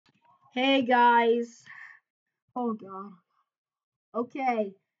Hey guys. Oh god.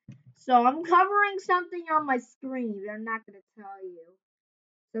 Okay. So I'm covering something on my screen, but I'm not gonna tell you.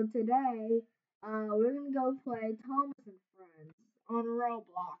 So today, we're gonna go play Thomas and Friends on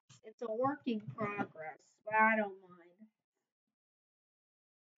Roblox. It's a work in progress, but I don't mind.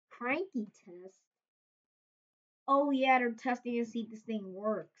 Cranky test. Oh yeah, they're testing to see if this thing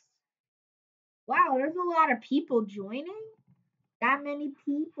works. Wow, there's a lot of people joining. That many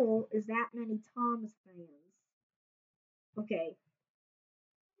people is that many Thomas fans. Okay,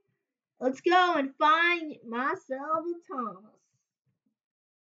 let's go and find myself a Thomas.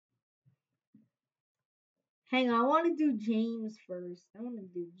 Hang on, I want to do James first. I want to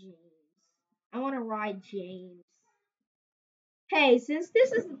do James. I want to ride James. Hey, since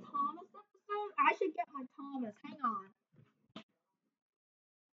this is the Thomas episode, I should get my Thomas. Hang on.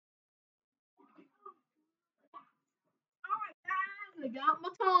 Alright, guys, I got my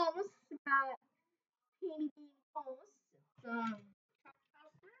Thomas. I got teeny teeny Thomas. It's,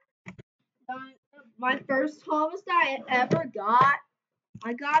 my first Thomas that I ever got.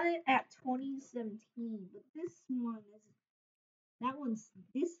 I got it at 2017, but this one is that one's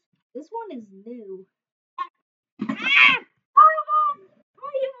this one is new. Ah! Are you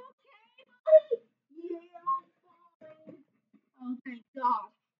okay, buddy? Yeah, I'm fine. Oh, thank God.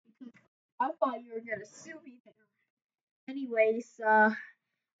 Because I thought you were gonna sue me there. Anyways, I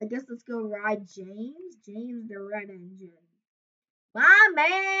guess let's go ride James. James the Red Engine. My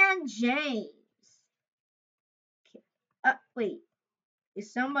man James. Wait.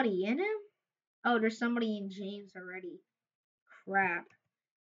 Is somebody in him? Oh, there's somebody in James already. Crap.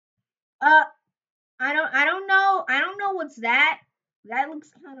 Uh, I don't know what's that. That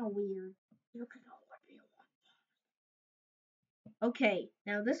looks kind of weird. You can know what you want. Okay,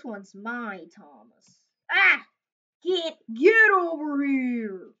 now this one's my Thomas. Ah! Get over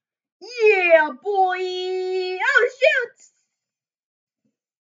here! Yeah, boy! Oh shoot!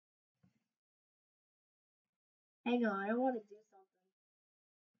 Hang on, I want to do something.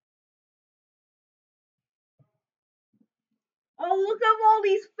 Oh, look at all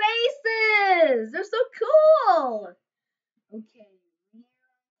these faces! They're so cool! Okay, we're a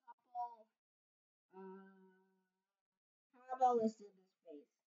couple. How about let's do this face?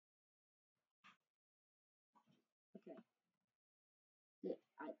 Okay, yeah,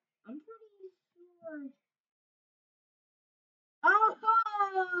 I'm pretty sure.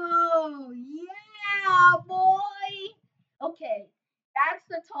 Oh, yeah, boy! Okay, that's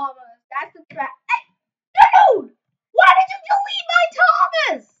the Thomas. That's the trap. Dude! Why did you delete my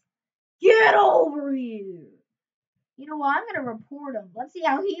Thomas? Get over here! You know what? I'm gonna report him. Let's see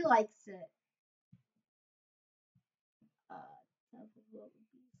how he likes it.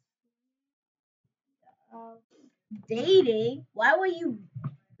 Uh, dating? Why would you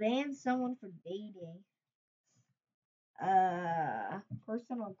ban someone for dating?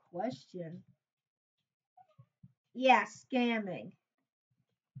 Personal question. Yeah, scamming.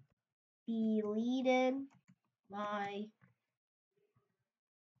 Deleted my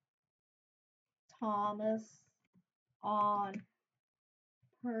Thomas on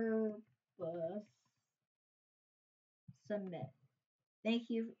purpose. Submit. Thank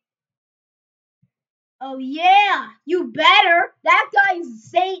you. Oh yeah, you better. That guy's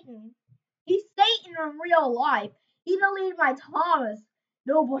Satan. He's Satan in real life. He deleted my Thomas.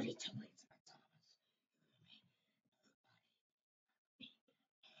 Nobody deletes my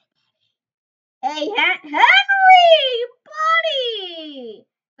Thomas. Hey, Henry, buddy.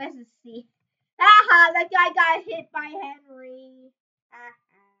 Let's just see. Haha, that guy got hit by Henry.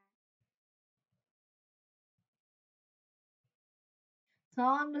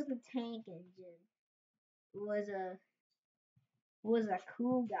 Thomas the Tank Engine was a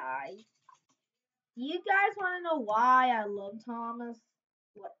cool guy. Do you guys want to know why I love Thomas?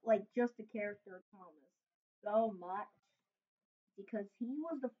 Like just the character Thomas so much? Because he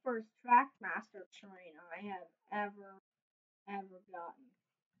was the first Trackmaster train I have ever gotten,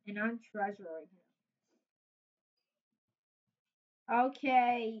 and I'm treasuring him.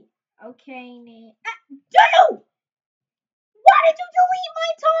 Okay, okay, Nate. Dude! Why did you delete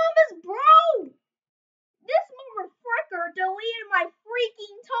my Thomas, bro? This motherfucker deleted my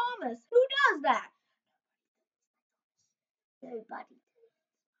freaking Thomas. Who does that? Everybody.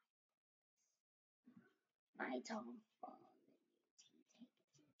 My Thomas.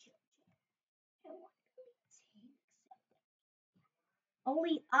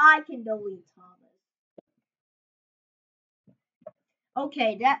 Only I can delete Thomas.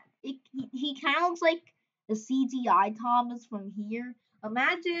 Okay, he counts like the CGI Thomas from here.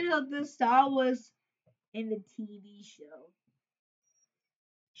 Imagine if this style was in the TV show.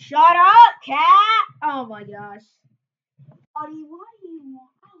 Shut up, cat! Oh my gosh. Buddy, what do you want?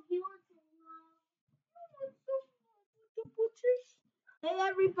 Oh, he wants some butchers. Hey,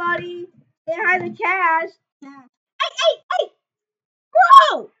 everybody. Say hi to Cash. Hey!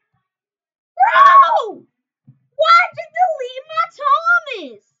 Bro! Bro! Why'd you delete my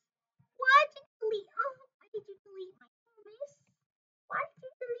Thomas? Why'd you delete? Oh, why did you delete my Thomas? Why did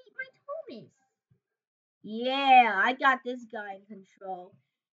you delete my Thomas? Yeah, I got this guy in control.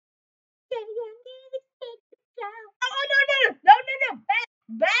 Oh, no.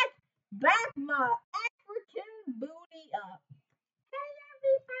 Back my African booty up. Hey,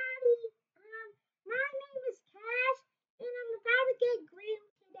 everybody. My name is Cash, and I'm about to get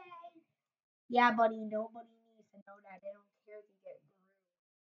groomed today. Yeah, buddy, nobody needs to know that. They don't care if you get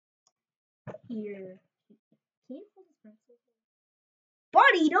groomed. Here. Can you hold this pencil?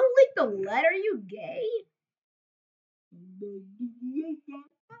 Buddy, don't lick the letter, you gay.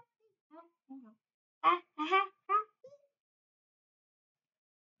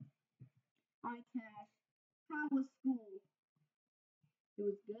 Hi, Cash. How was school? It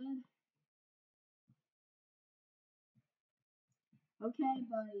was good. Okay,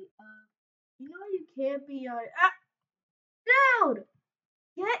 buddy. You know you can't be on. Dude,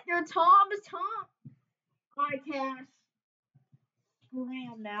 get your Thomas. Hi, Cash.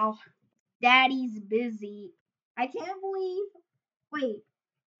 Scram now. Daddy's busy. I can't believe. Wait.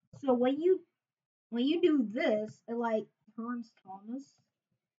 So when you do this, it like turns Thomas.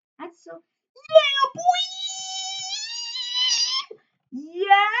 That's so. Yeah, boy. Yeah.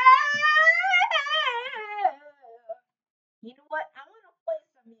 You know what? I want to play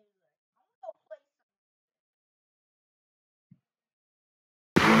some music. I want to play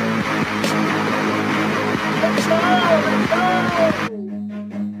some. Let's go.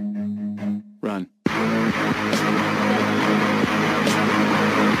 Run.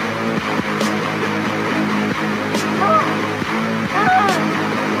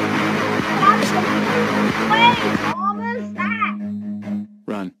 Wait, Thomas, that.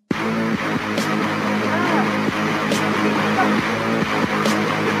 Run.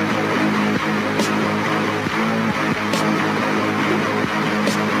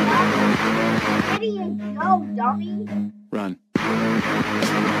 Idiot, go, dummy. Run.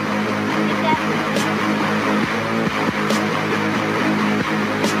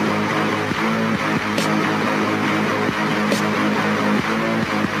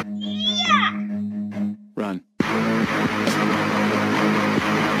 Yeah. Run.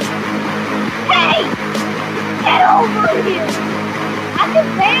 Hey! Get over here! I can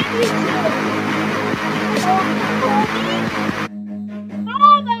ban you too!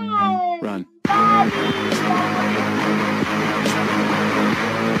 Thomas! Run. Buddy!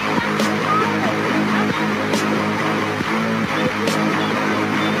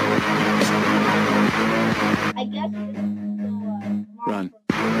 I guess this is still Run.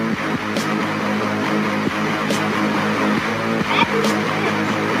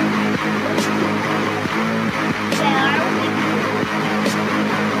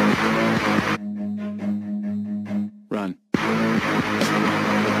 Run.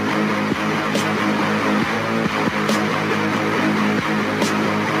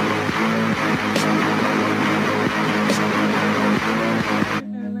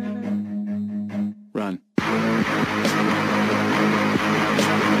 Run.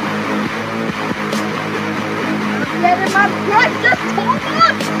 I'm getting my precious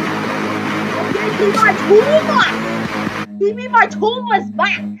Thomas! Okay, give my Thomas! Give me my Thomas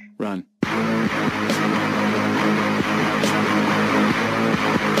back! Run.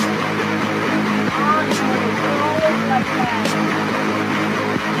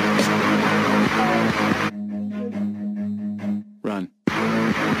 Run.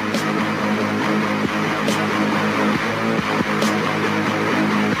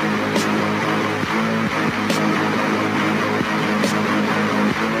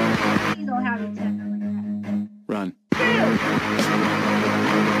 Please don't have a tender like that. Run.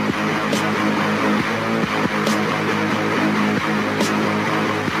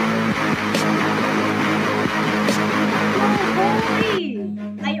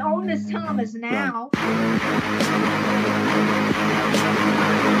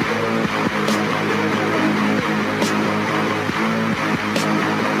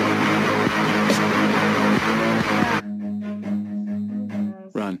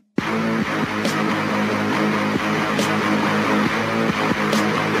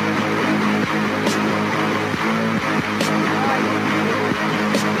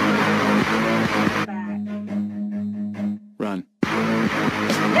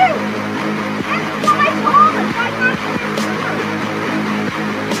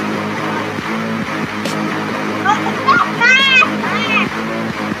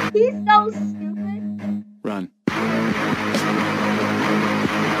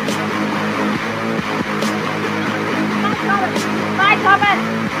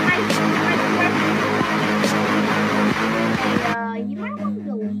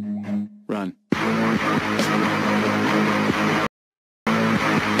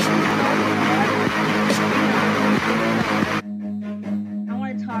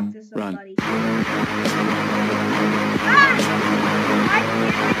 talk to Run. somebody. Ah! Why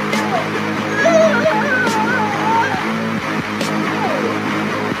can't I do it?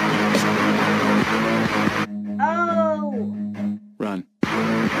 Oh! Run.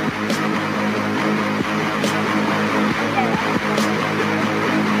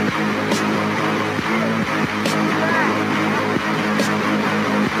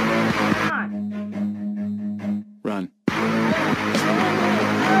 Run.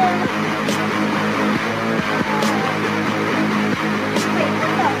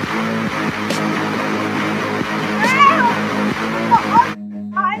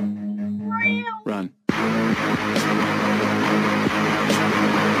 Run.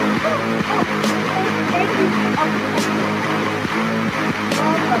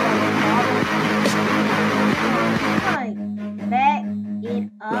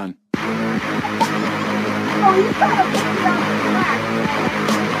 Run. Oh, you gotta put me on the track.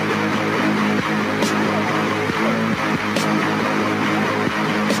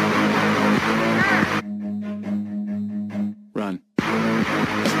 Run.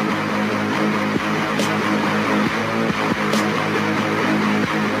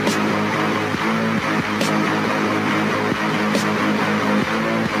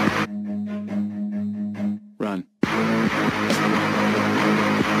 Run.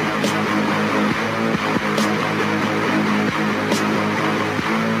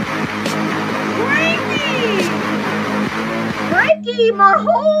 Frankie, my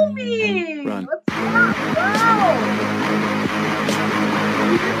homie! Run. What's up,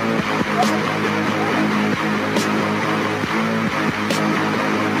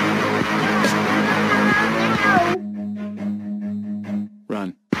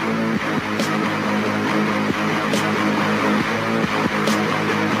 Run.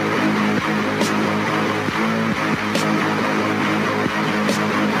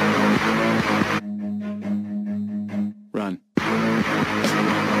 Run.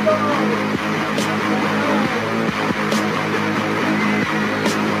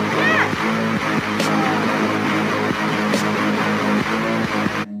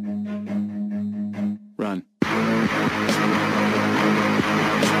 Run.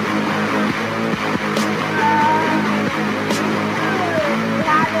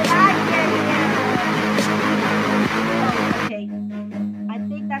 How did I get here? Oh, okay. I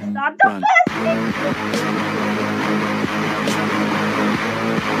think that's not the Run. best thing.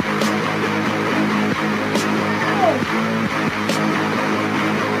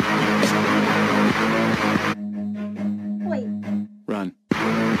 Wait, Run. I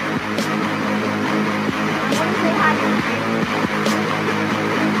want to say hi to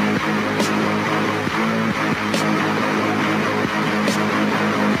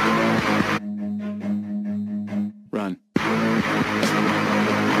Run.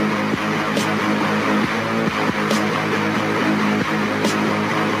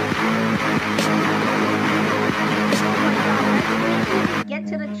 get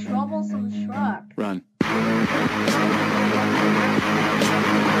to the troublesome truck. Run.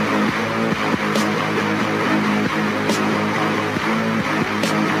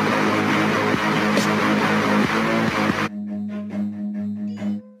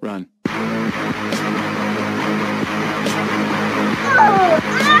 Run.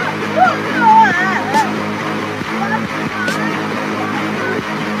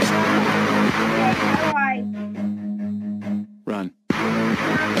 Run.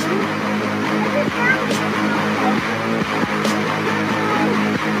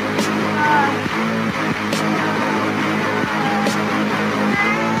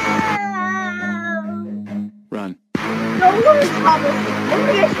 Run. Don't worry, Thomas. I'm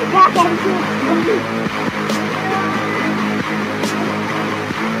gonna get you back on the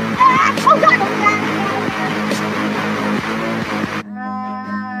oh God!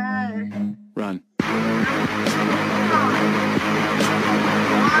 Run.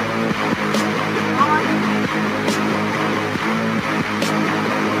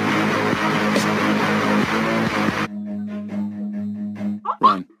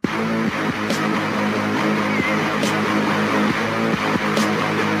 Run.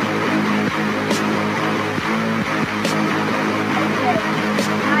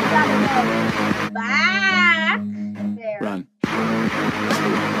 I gotta go back there. Run.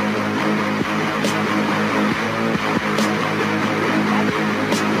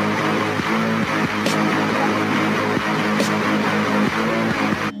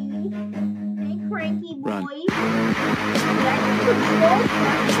 Hey, Cranky boy. Run. Did I control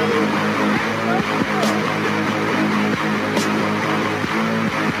Cranky? That's so cool.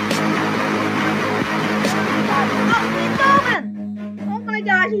 Oh, he's moving! Oh my my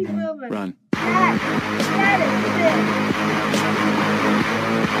gosh, he's moving. Run. That is sick.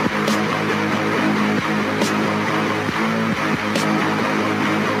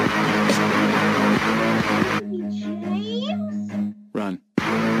 James? Run.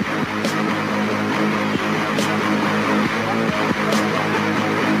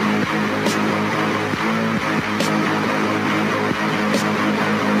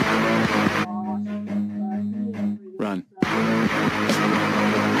 Run.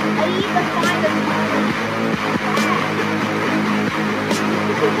 I need to find a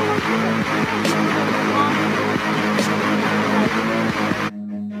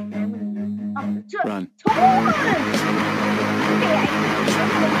Run. Thomas! Okay,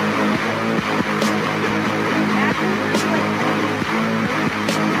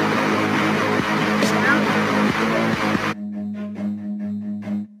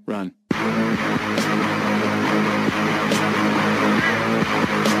 Run.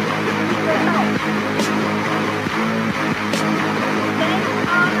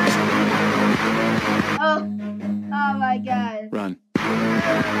 Oh my god. Run.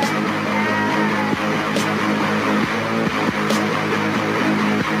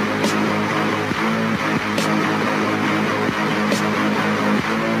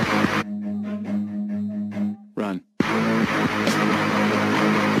 Run.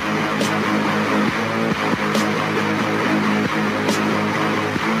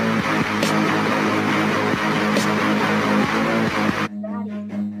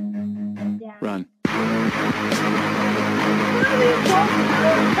 Run.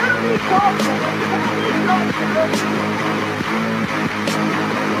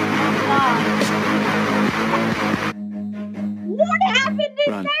 What happened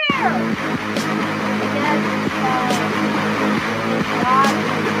in Run. there? I guess,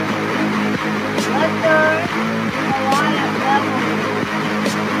 a lot of levels.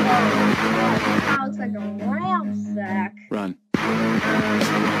 Oh, God, this looks like a ram sack. Run.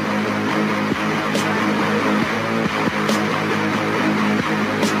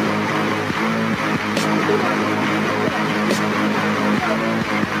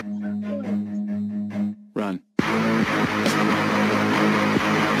 Run.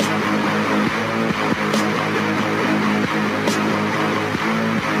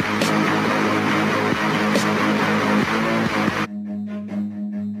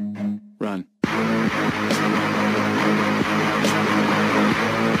 Run.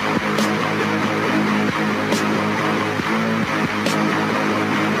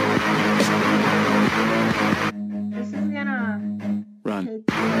 This is gonna Run. take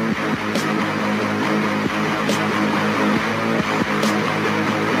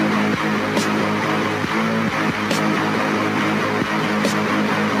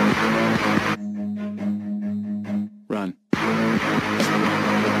Run.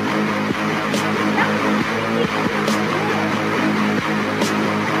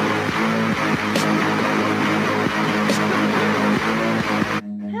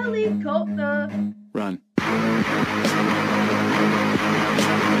 Helicopter. Run.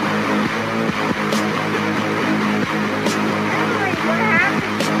 Henry, what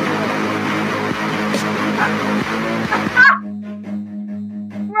happened to you?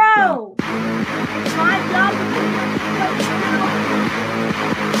 Bro, it's my job to clean up this place now.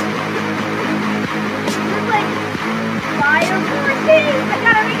 There's like fire forces. I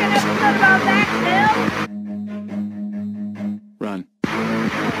gotta make an episode about that too. Run.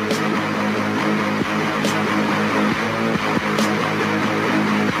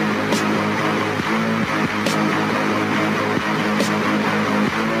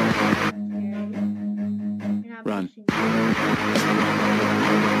 Run.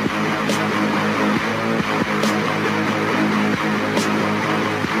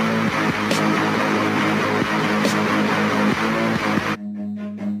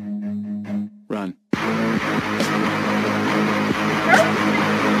 Run.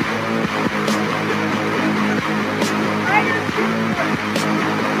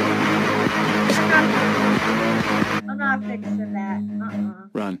 I'm not fixing that.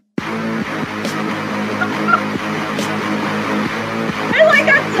 Run. I like a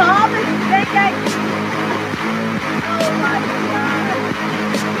Thomas Big. Oh my god.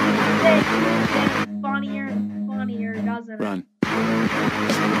 This keeps getting funnier and funnier, doesn't it? Run.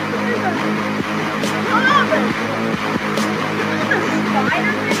 Thomas!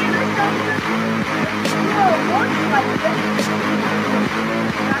 Spider-Man or something? Whoa, looks like this.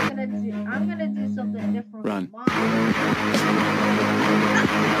 I'm gonna do something different. Run. With mine.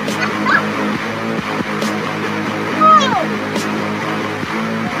 Whoa!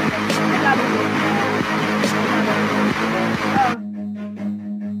 I gotta do that.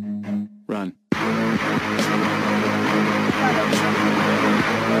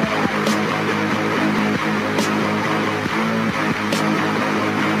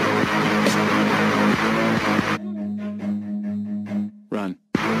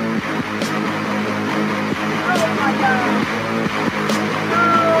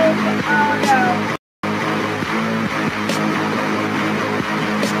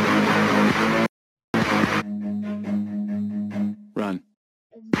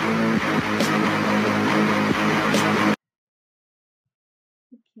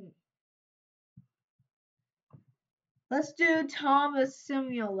 Okay. Let's do Thomas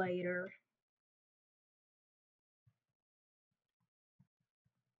Simulator.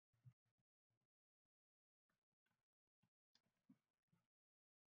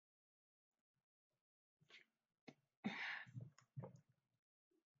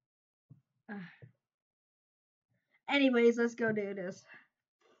 Anyways, let's go do this.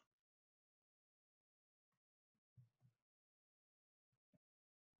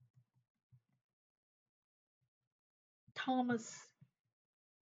 Thomas.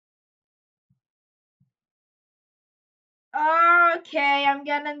 Okay, I'm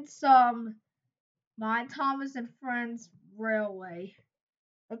getting some My Thomas and Friends Railway.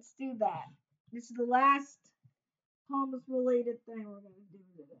 Let's do that. This is the last Thomas related thing we're gonna do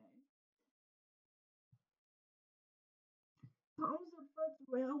today. Thomas and Friends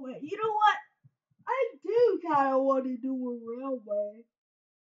Railway. You know what? I do kind of want to do a railway.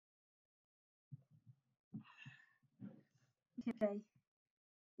 Okay.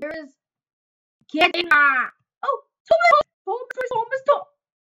 There's getting oh, Thomas.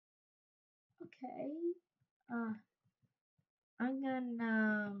 Okay. I'm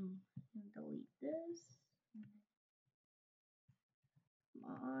gonna delete this. Come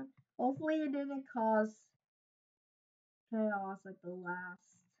on. Hopefully it didn't cause chaos like the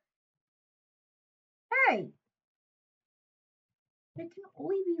last. Hey! There can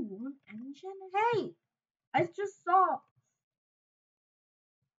only be one engine? Hey! I just saw.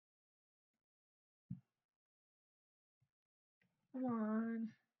 Come on.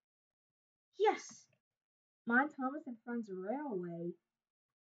 Yes! My Thomas and Friends Railway.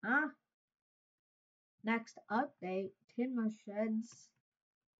 Huh? Next update, Tin Sheds.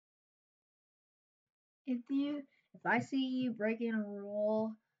 If I see you breaking a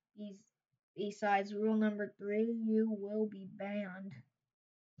rule, besides rule number 3, you will be banned.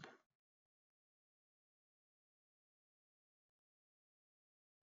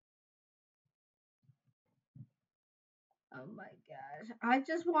 Oh my gosh! I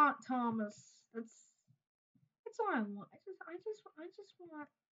just want Thomas. That's all I want. I just want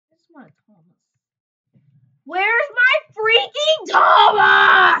a Thomas. Where's my freaking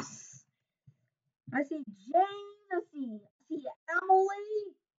Thomas? I see Jane. I see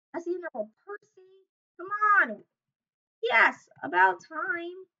Emily. I see little Percy. Come on. Yes, about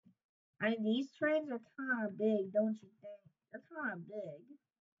time. I mean, these trains are kind of big, don't you think? They're kind of big.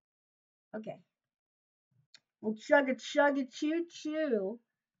 Okay. Well, chugga choo choo.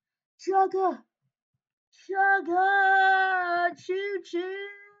 Chugga choo choo.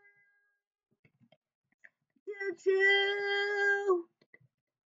 Choo choo.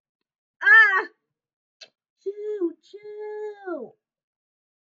 Ah! Choo choo.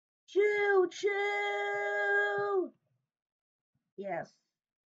 Choo choo. Yes.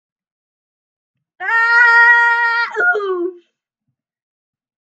 Ah! Ooh.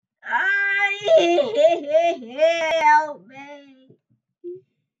 Help me.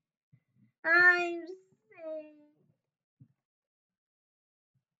 I'm sick.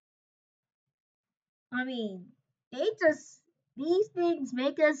 I mean, these things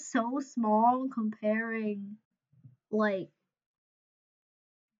make us so small comparing, like,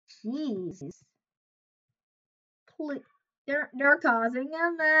 jeez. They're causing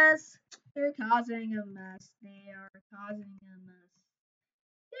a mess. They're causing a mess. They are causing a mess.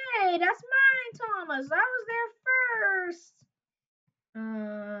 Hey, that's mine, Thomas. I was there first.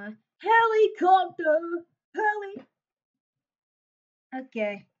 Helicopter.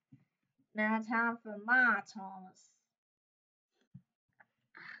 Okay, now time for my Thomas.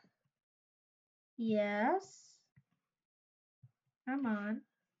 Yes. Come on.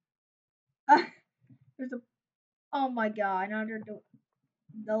 There's a. Oh my god! Now they're doing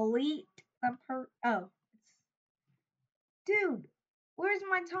delete the per. Oh, dude, where's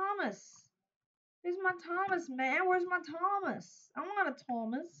my Thomas? Where's my Thomas, man? Where's my Thomas? I want a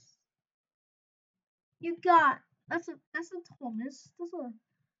Thomas. You got that's a Thomas. That's a.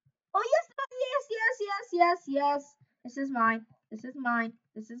 Oh yes. This is mine. This is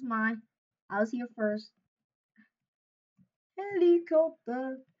mine. I was here first.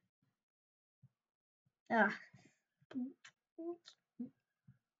 Helicopter. Ah.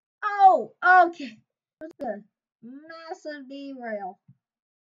 Oh, okay. What's the massive derail?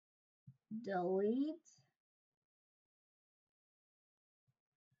 Delete.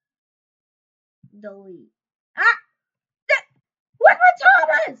 Delete. Ah! Where's my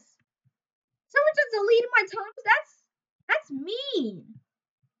Thomas? Someone just deleted my Thomas? That's mean.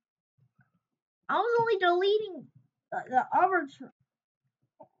 I was only deleting the other.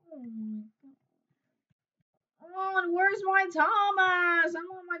 Oh, where's my Thomas? I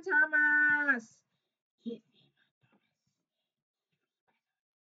want my Thomas.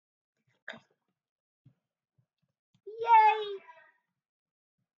 Yay!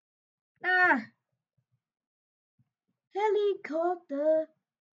 Ah, helicopter.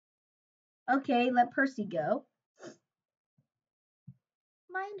 Okay, let Percy go.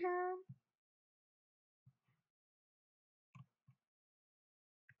 Mind her.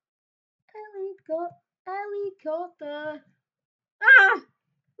 Helicopter. Ah,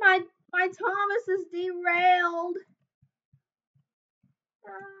 my Thomas is derailed.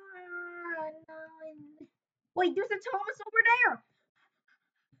 Ah, no. Wait, there's a Thomas over there.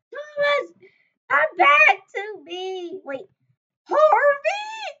 Thomas, come back to me. Wait,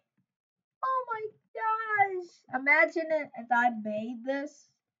 Harvey. Oh my gosh. Imagine it if I made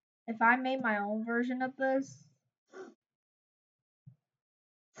this. If I made my own version of this.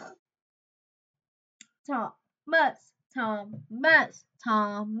 Thomas, Thomas,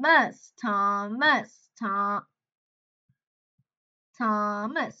 Thomas, Thomas,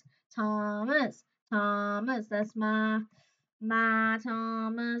 Thomas, Thomas, Thomas. That's my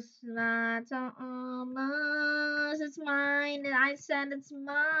Thomas, my Thomas. It's mine. I said it's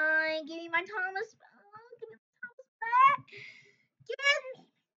mine. Give me my Thomas. Oh, give me my Thomas back. Give me.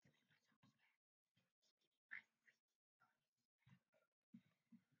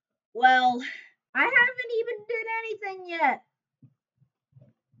 Well, I haven't even did anything yet.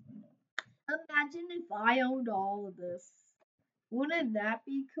 Imagine if I owned all of this. Wouldn't that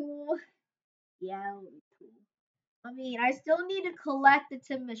be cool? Yeah, it would be cool. I mean, I still need to collect the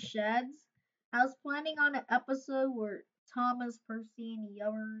Timmy sheds. I was planning on an episode where Thomas, Percy, and the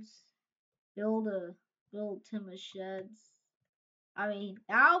others build Timmy sheds. I mean,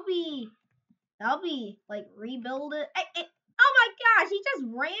 that'll be like rebuild it. Oh my gosh, he just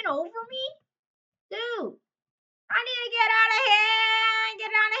ran over me, dude. I need to get out of here.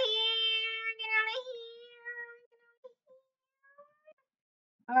 Get out of here. Get out of here.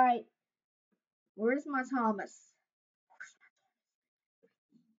 All right, where's my Thomas?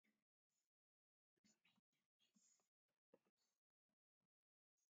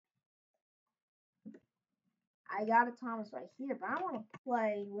 I got a Thomas right here, but I want to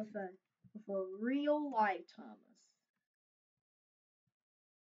play with a real life Thomas.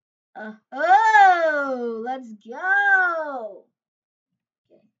 Oh, let's go.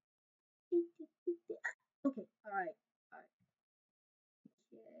 Okay. Okay. All right. All right.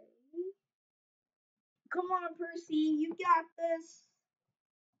 Okay. Come on, Percy. You got this.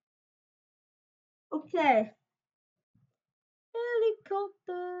 Okay.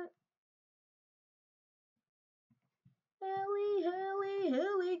 Helicopter.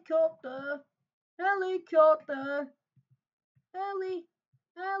 Helicopter. Helicopter.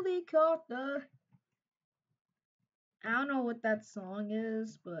 Helicopter. I don't know what that song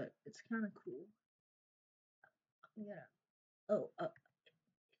is, but it's kind of cool. Yeah. Oh.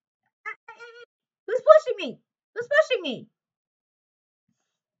 Who's pushing me? Who's pushing me?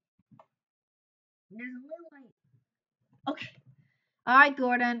 There's a little light. Okay. All right,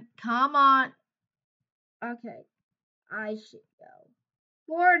 Gordon. Come on. Okay. I should go.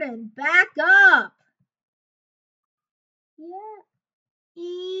 Gordon, back up. Yeah.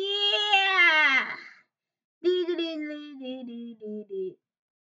 Yeah.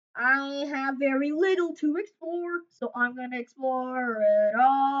 I have very little to explore, so I'm gonna explore it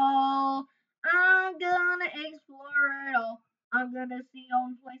all. I'm gonna explore it all. I'm gonna see all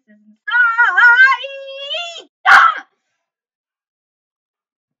the places inside.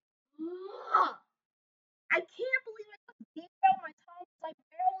 Ah! I can't believe I just gave out my Thomas. I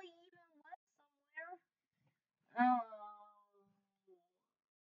barely even went somewhere.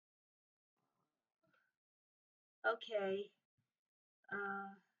 Okay.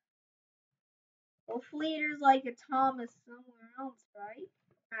 Uh, hopefully there's like a Thomas somewhere else, right?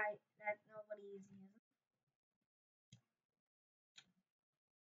 Right, that nobody is using.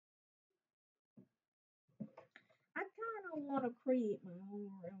 I kind of want to create my own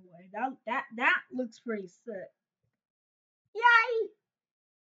railway. That looks pretty sick. Yay!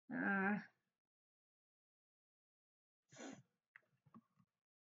 Uh,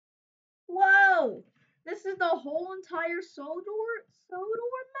 whoa! This is the whole entire Sodor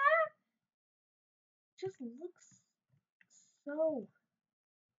map. Just looks so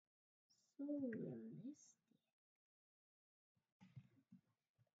realistic.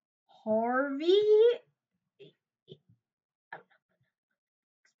 Harvey.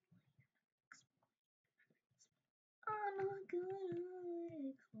 I'm not gonna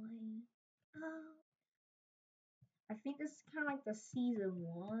explain. I think this is kind of like the season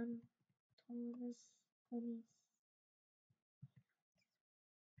 1 Thomas.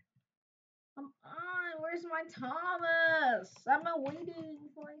 Come on, where's my Thomas? I've been waiting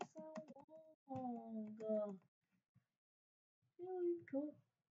for so long. There we go.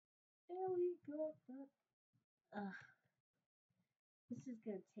 There we go. This is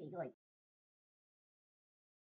gonna take like